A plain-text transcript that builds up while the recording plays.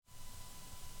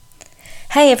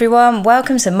Hey everyone,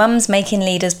 welcome to Mums Making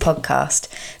Leaders podcast.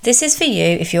 This is for you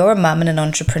if you're a mum and an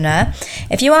entrepreneur.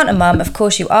 If you aren't a mum, of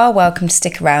course you are welcome to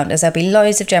stick around as there'll be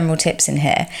loads of general tips in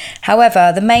here.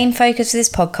 However, the main focus of this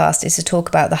podcast is to talk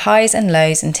about the highs and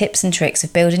lows and tips and tricks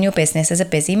of building your business as a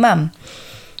busy mum.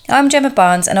 I'm Gemma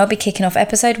Barnes and I'll be kicking off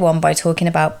episode 1 by talking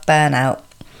about burnout.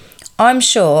 I'm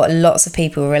sure lots of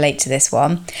people will relate to this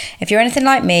one. If you're anything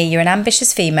like me, you're an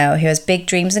ambitious female who has big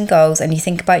dreams and goals and you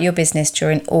think about your business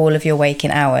during all of your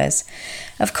waking hours.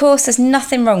 Of course, there's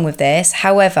nothing wrong with this.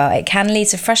 However, it can lead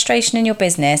to frustration in your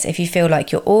business if you feel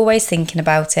like you're always thinking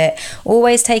about it,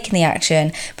 always taking the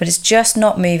action, but it's just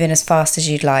not moving as fast as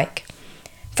you'd like.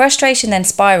 Frustration then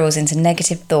spirals into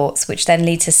negative thoughts, which then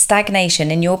lead to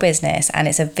stagnation in your business, and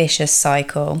it's a vicious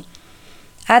cycle.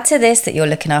 Add to this that you're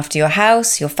looking after your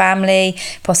house, your family,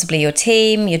 possibly your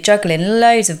team, you're juggling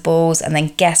loads of balls, and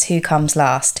then guess who comes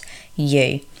last?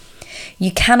 You.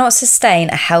 You cannot sustain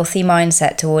a healthy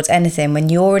mindset towards anything when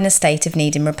you're in a state of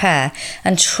needing repair.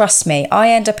 And trust me, I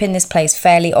end up in this place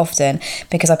fairly often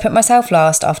because I put myself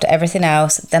last after everything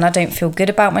else, then I don't feel good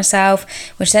about myself,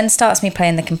 which then starts me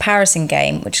playing the comparison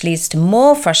game, which leads to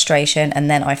more frustration, and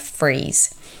then I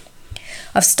freeze.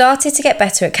 I've started to get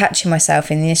better at catching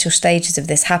myself in the initial stages of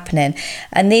this happening,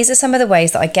 and these are some of the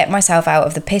ways that I get myself out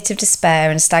of the pit of despair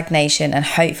and stagnation, and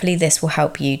hopefully this will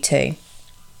help you too.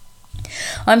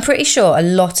 I'm pretty sure a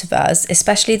lot of us,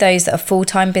 especially those that are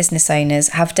full-time business owners,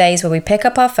 have days where we pick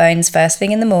up our phones first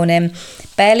thing in the morning,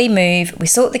 barely move, we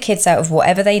sort the kids out of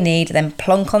whatever they need, then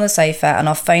plonk on the sofa and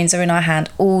our phones are in our hand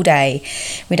all day.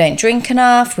 We don't drink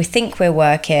enough, we think we're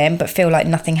working but feel like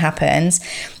nothing happens.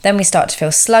 Then we start to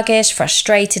feel sluggish,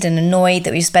 frustrated and annoyed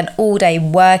that we've spent all day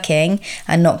working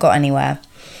and not got anywhere.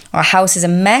 Our house is a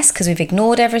mess because we've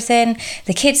ignored everything,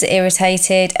 the kids are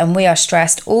irritated and we are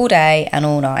stressed all day and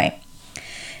all night.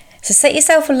 So set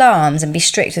yourself alarms and be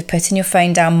strict with putting your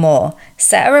phone down more.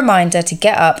 Set a reminder to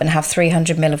get up and have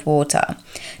 300 ml of water.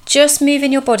 Just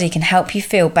moving your body can help you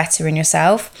feel better in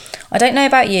yourself. I don't know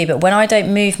about you, but when I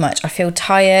don't move much, I feel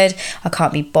tired, I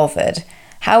can't be bothered.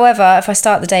 However, if I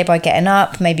start the day by getting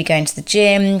up, maybe going to the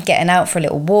gym, getting out for a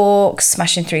little walk,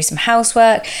 smashing through some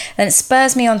housework, then it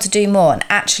spurs me on to do more and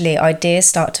actually ideas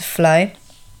start to flow.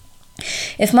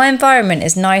 If my environment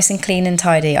is nice and clean and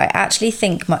tidy, I actually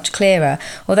think much clearer,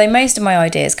 although most of my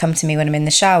ideas come to me when I'm in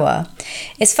the shower.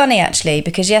 It's funny actually,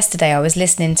 because yesterday I was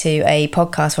listening to a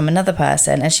podcast from another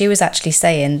person and she was actually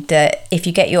saying that if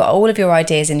you get all of your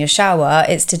ideas in your shower,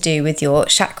 it's to do with your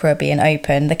chakra being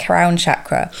open, the crown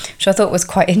chakra, which I thought was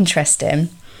quite interesting.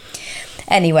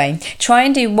 Anyway, try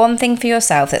and do one thing for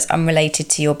yourself that's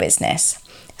unrelated to your business.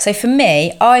 So for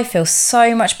me, I feel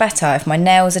so much better if my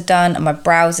nails are done and my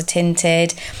brows are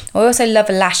tinted. I also love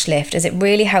a lash lift as it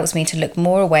really helps me to look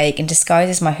more awake and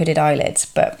disguises my hooded eyelids,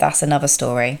 but that's another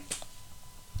story.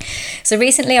 So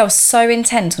recently I was so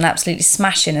intent on absolutely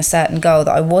smashing a certain goal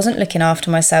that I wasn't looking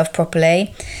after myself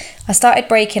properly. I started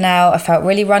breaking out, I felt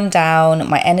really run down,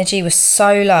 my energy was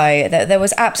so low that there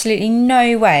was absolutely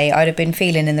no way I'd have been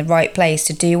feeling in the right place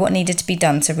to do what needed to be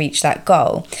done to reach that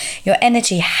goal. Your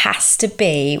energy has to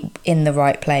be in the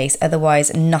right place,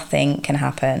 otherwise nothing can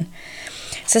happen.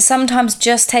 So sometimes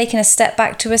just taking a step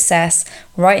back to assess,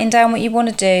 writing down what you want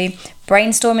to do,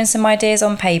 brainstorming some ideas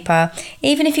on paper,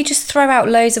 even if you just throw out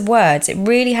loads of words, it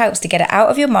really helps to get it out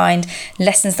of your mind,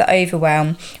 lessens the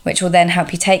overwhelm, which will then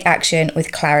help you take action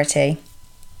with clarity.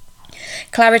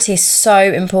 Clarity is so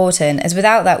important, as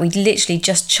without that we'd literally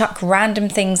just chuck random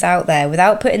things out there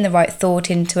without putting the right thought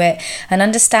into it and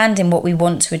understanding what we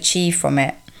want to achieve from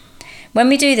it. When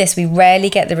we do this, we rarely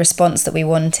get the response that we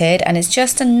wanted, and it's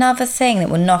just another thing that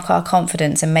will knock our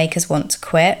confidence and make us want to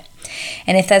quit.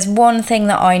 And if there's one thing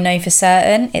that I know for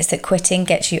certain, it's that quitting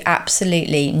gets you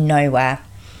absolutely nowhere.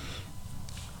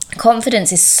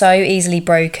 Confidence is so easily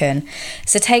broken,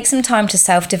 so take some time to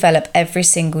self-develop every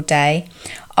single day.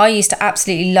 I used to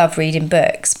absolutely love reading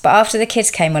books, but after the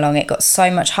kids came along, it got so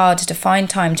much harder to find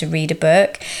time to read a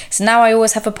book. So now I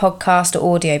always have a podcast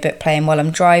or audiobook playing while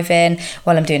I'm driving,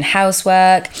 while I'm doing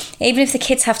housework. Even if the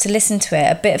kids have to listen to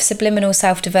it, a bit of subliminal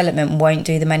self-development won't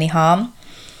do them any harm.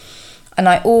 And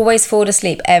I always fall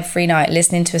asleep every night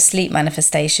listening to a sleep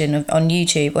manifestation on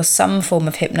YouTube or some form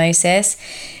of hypnosis.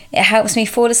 It helps me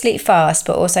fall asleep fast,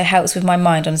 but also helps with my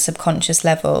mind on a subconscious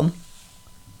level.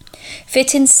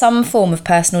 Fit in some form of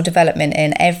personal development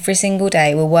in every single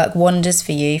day will work wonders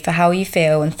for you, for how you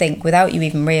feel and think without you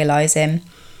even realising.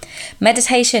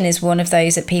 Meditation is one of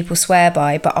those that people swear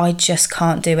by, but I just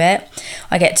can't do it.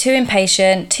 I get too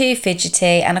impatient, too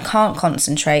fidgety, and I can't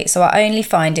concentrate, so I only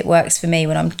find it works for me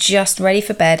when I'm just ready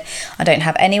for bed, I don't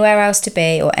have anywhere else to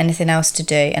be or anything else to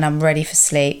do, and I'm ready for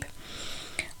sleep.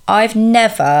 I've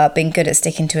never been good at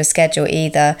sticking to a schedule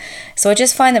either, so I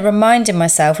just find that reminding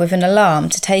myself with an alarm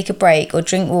to take a break or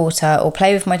drink water or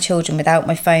play with my children without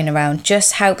my phone around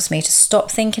just helps me to stop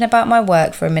thinking about my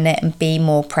work for a minute and be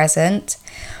more present.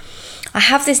 I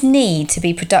have this need to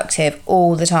be productive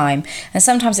all the time, and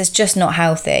sometimes it's just not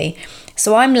healthy.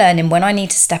 So I'm learning when I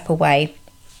need to step away.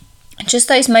 Just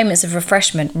those moments of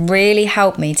refreshment really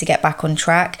help me to get back on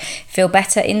track, feel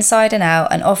better inside and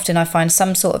out, and often I find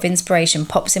some sort of inspiration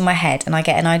pops in my head and I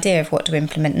get an idea of what to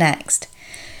implement next.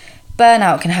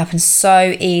 Burnout can happen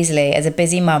so easily as a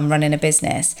busy mum running a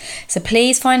business, so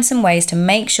please find some ways to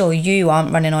make sure you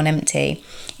aren't running on empty.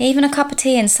 Even a cup of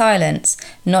tea in silence,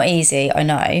 not easy, I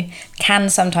know, can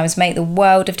sometimes make the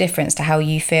world of difference to how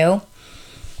you feel.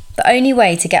 The only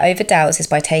way to get over doubts is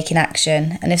by taking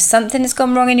action, and if something has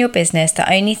gone wrong in your business,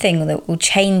 the only thing that will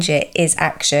change it is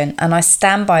action, and I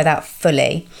stand by that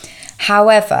fully.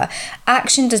 However,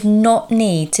 action does not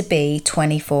need to be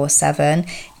 24/7,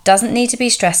 doesn't need to be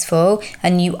stressful,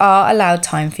 and you are allowed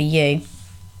time for you.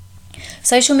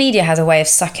 Social media has a way of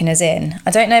sucking us in.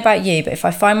 I don't know about you, but if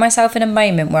I find myself in a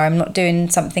moment where I'm not doing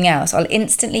something else, I'll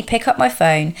instantly pick up my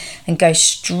phone and go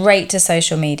straight to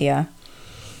social media.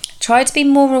 Try to be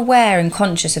more aware and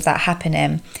conscious of that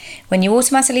happening. When you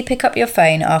automatically pick up your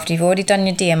phone after you've already done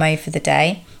your DMO for the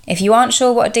day, if you aren't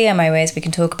sure what a DMO is, we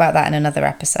can talk about that in another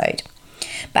episode.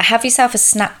 But have yourself a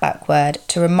snapback word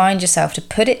to remind yourself to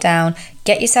put it down,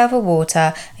 get yourself a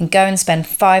water, and go and spend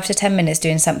 5 to 10 minutes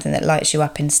doing something that lights you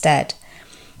up instead.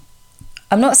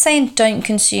 I'm not saying don't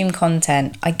consume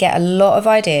content. I get a lot of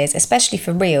ideas, especially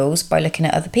for reels, by looking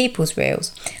at other people's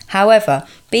reels. However,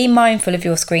 be mindful of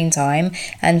your screen time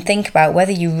and think about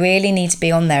whether you really need to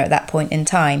be on there at that point in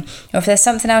time, or if there's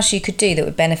something else you could do that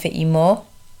would benefit you more.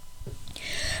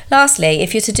 Lastly,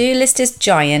 if your to-do list is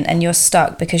giant and you're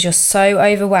stuck because you're so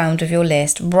overwhelmed with your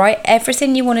list, write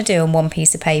everything you want to do on one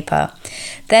piece of paper.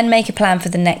 Then make a plan for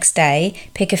the next day,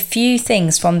 pick a few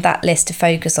things from that list to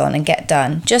focus on and get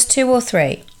done, just 2 or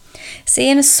 3.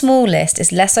 Seeing a small list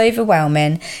is less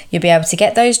overwhelming. You'll be able to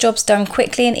get those jobs done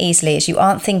quickly and easily as you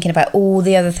aren't thinking about all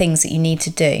the other things that you need to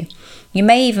do. You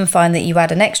may even find that you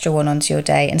add an extra one onto your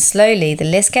day and slowly the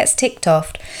list gets ticked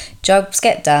off, jobs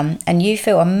get done, and you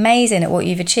feel amazing at what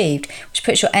you've achieved, which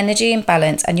puts your energy in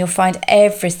balance and you'll find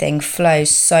everything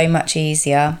flows so much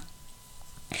easier.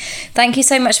 Thank you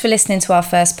so much for listening to our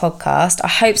first podcast. I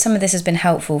hope some of this has been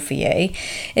helpful for you.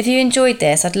 If you enjoyed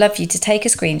this, I'd love you to take a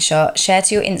screenshot, share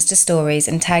to your Insta stories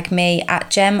and tag me at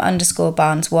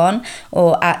Gem_Barnes1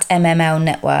 or at MML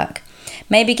Network.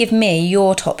 Maybe give me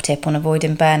your top tip on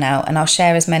avoiding burnout and I'll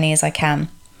share as many as I can.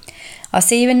 I'll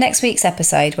see you in next week's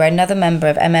episode where another member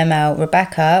of MML,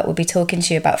 Rebecca, will be talking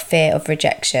to you about fear of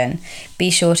rejection.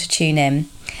 Be sure to tune in.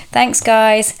 Thanks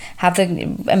guys, have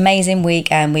an amazing week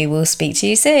and we will speak to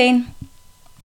you soon.